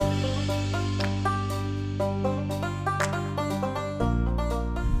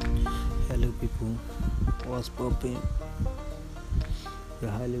popping?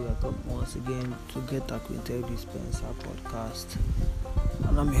 You're highly welcome once again to Get Acquainted with Spencer podcast.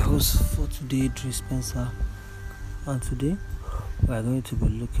 And I'm your host for today, Drew Spencer. And today we are going to be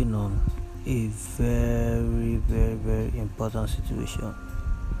looking on a very important situation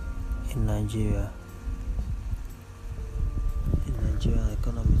in Nigeria. In Nigerian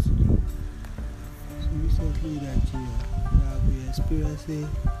economy today. So recently in Nigeria, we have been experiencing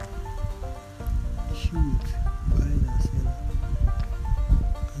issue with buying and selling.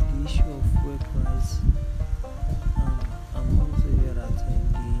 And the issue of fuel price, among the other things,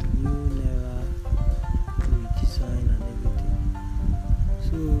 the new Naira redesign and everything.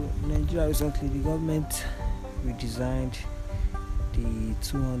 So in Nigeria recently, the government redesigned the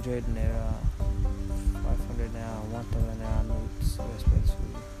 200 Naira, 500 Naira and 1000 Naira notes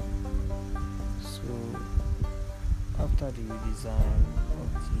respectively. So after the redesign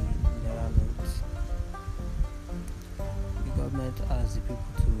of the Naira notes, the government asked the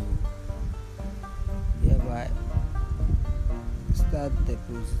people to hereby start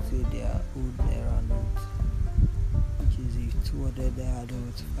depositing their old Naira notes, which is the 200 Naira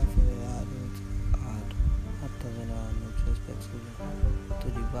note, 500 Naira note, and 1000 Naira note respectively, to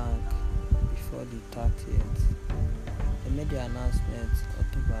the bank before the 30th. They made the announcement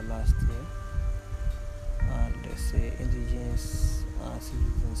October last year, and they say indigents and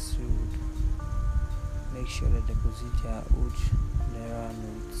citizens should make sure they deposit their old Naira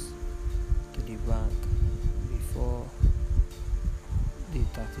notes to the bank before the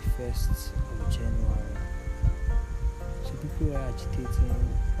 31st of January. So people were agitating,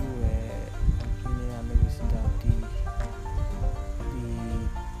 who were complaining and everything that the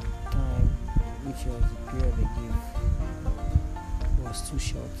time, which was the period they gave, was too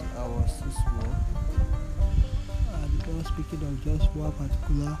short, I was too small. And not speaking of just one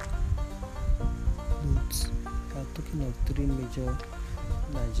particular notes, we are talking of three major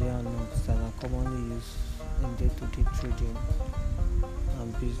Nigerian notes that are commonly used in day-to-day trading and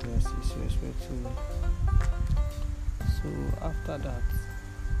businesses respectively. So after that,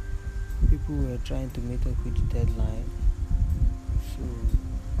 people were trying to meet up with the deadline. So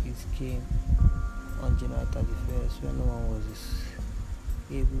it came on January 31st when no one was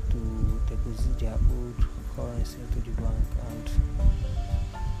able to deposit their old currency into the bank, and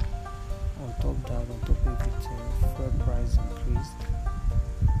on top everything, fuel price increased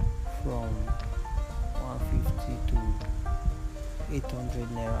from 150 to 800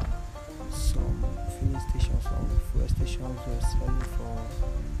 Naira. Some filling stations, some fuel stations were selling for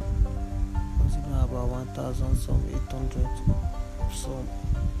about 1,000, some 800, some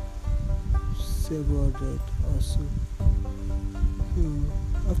 700 or so. So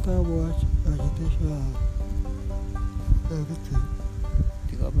after much agitation and everything,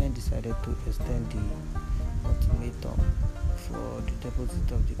 the government decided to extend the ultimatum for the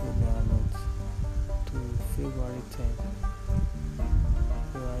deposit of the old Naira notes to February 10th.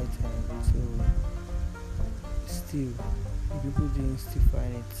 So still, the people didn't still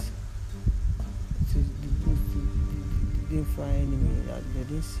find it. The people didn't find anything. They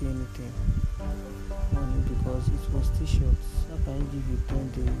didn't see anything on it because it was still short. How can you give you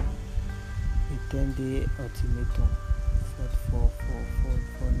 10-day ultimatum for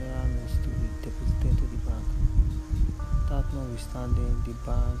Naira notes to be deposited to the bank? That notwithstanding, the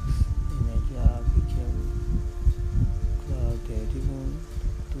banks in Nigeria became clouded. Even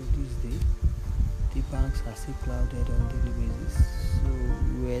to this day, the banks are still clouded on a daily basis. So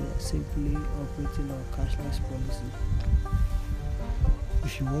we are simply operating on cashless policy.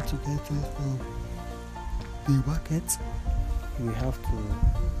 If you want to get it from the market, you have to go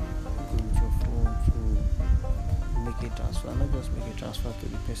with your phone to make a transfer. Not just make a transfer to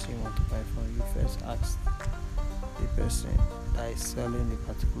the person you want to buy from. You first ask the person that is selling the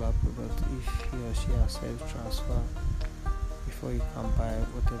particular product if he or she accepts transfer before you can buy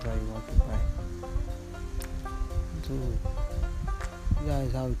whatever you want to buy. So that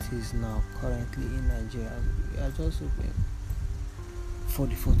is how it is now currently in Nigeria. We are just hoping for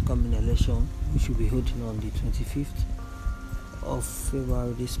the forthcoming election, which will be holding on the 25th of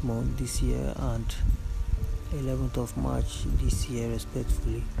February this year and 11th of March this year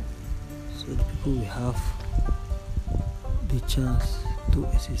respectively. So the people will have the chance to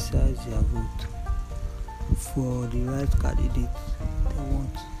exercise their vote for the right candidate they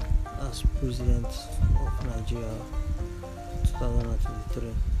want as president of Nigeria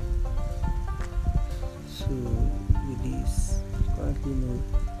 2023. So with this currently no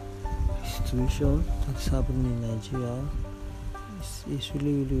situation that is happening in Nigeria, it's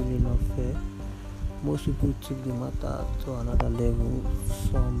really not fair, Most people took the matter to another level.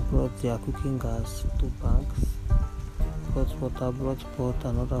 Some brought their cooking gas to banks, brought water, brought pot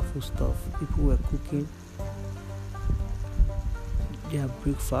and other food stuff. People were cooking their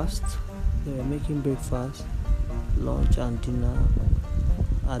breakfast. They were making breakfast, lunch and dinner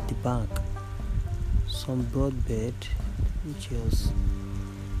at the bank. Some brought bed, which was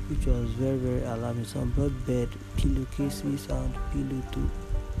very very alarming. Some brought bed, pillowcases and pillow to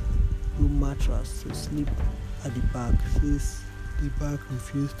room mattress to sleep at the bank, since the bank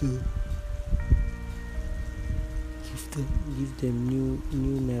refused to give them new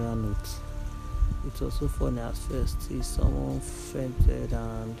Naira notes. It's also funny at first. See, someone fainted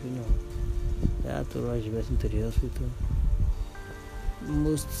and they had to rush the person to the hospital.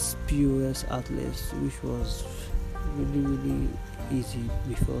 Most POS outlets, which was really easy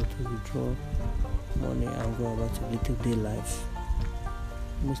before to withdraw money and go about your day-to-day life,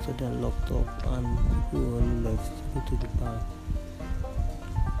 most of them locked up and people only left to go to the bank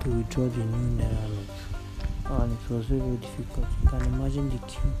to withdraw the new Naira note. And it was very difficult. You can imagine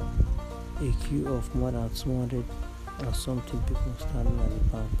a queue of more than 200 and something people standing at the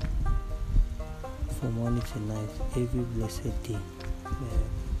bank from morning to night every blessed day.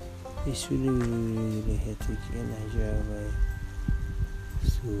 It's really hectic in Nigeria.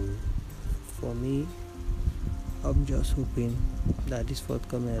 So for me, I'm just hoping that this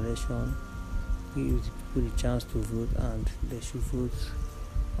forthcoming election gives people the chance to vote, and they should vote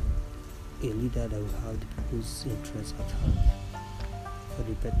a leader that will have the people's interests at hand, for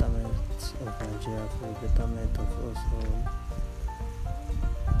the betterment of Nigeria, for the betterment of us all.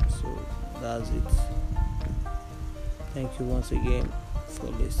 So that's it. Thank you once again for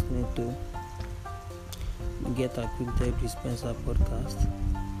listening to Get a Quick Debt Dispenser podcast.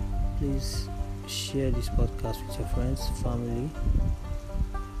 Please share this podcast with your friends, family,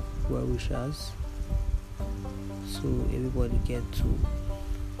 well wishers, so everybody get to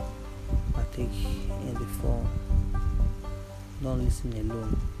partake in the fun. Don't listen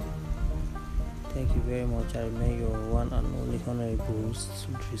alone. Thank you very much. I remain your one and only honorable host,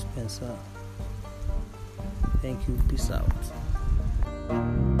 Dispenser. Thank you. Peace out.